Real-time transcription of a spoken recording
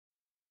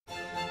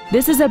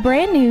This is a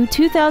brand new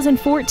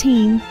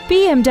 2014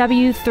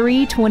 BMW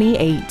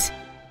 328.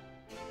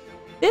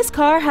 This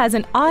car has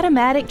an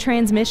automatic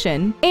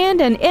transmission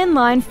and an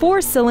inline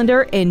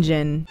 4-cylinder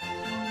engine.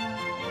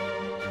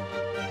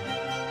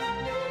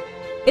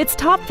 Its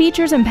top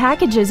features and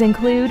packages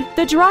include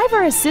the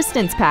driver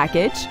assistance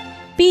package,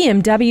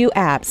 BMW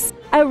apps,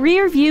 a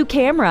rear view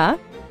camera,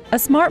 a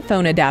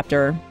smartphone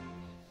adapter,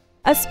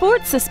 a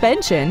sports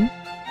suspension,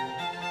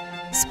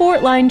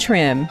 Sportline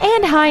trim,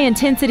 and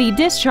high-intensity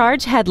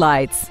discharge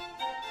headlights.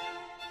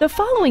 The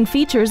following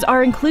features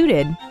are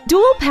included: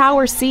 dual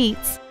power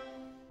seats,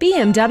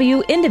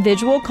 BMW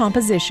individual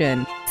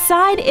composition,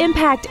 side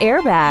impact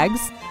airbags,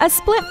 a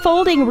split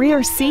folding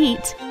rear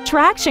seat,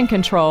 traction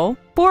control,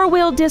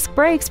 4-wheel disc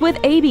brakes with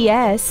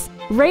ABS,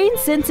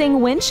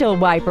 rain-sensing windshield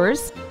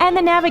wipers, and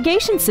the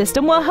navigation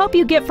system will help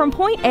you get from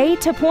point A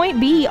to point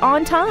B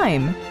on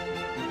time.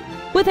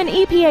 With an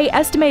EPA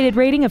estimated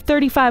rating of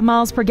 35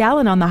 miles per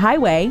gallon on the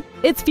highway,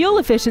 its fuel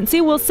efficiency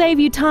will save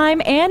you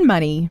time and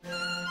money.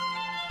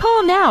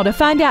 Call now to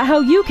find out how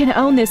you can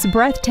own this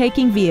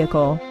breathtaking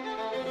vehicle.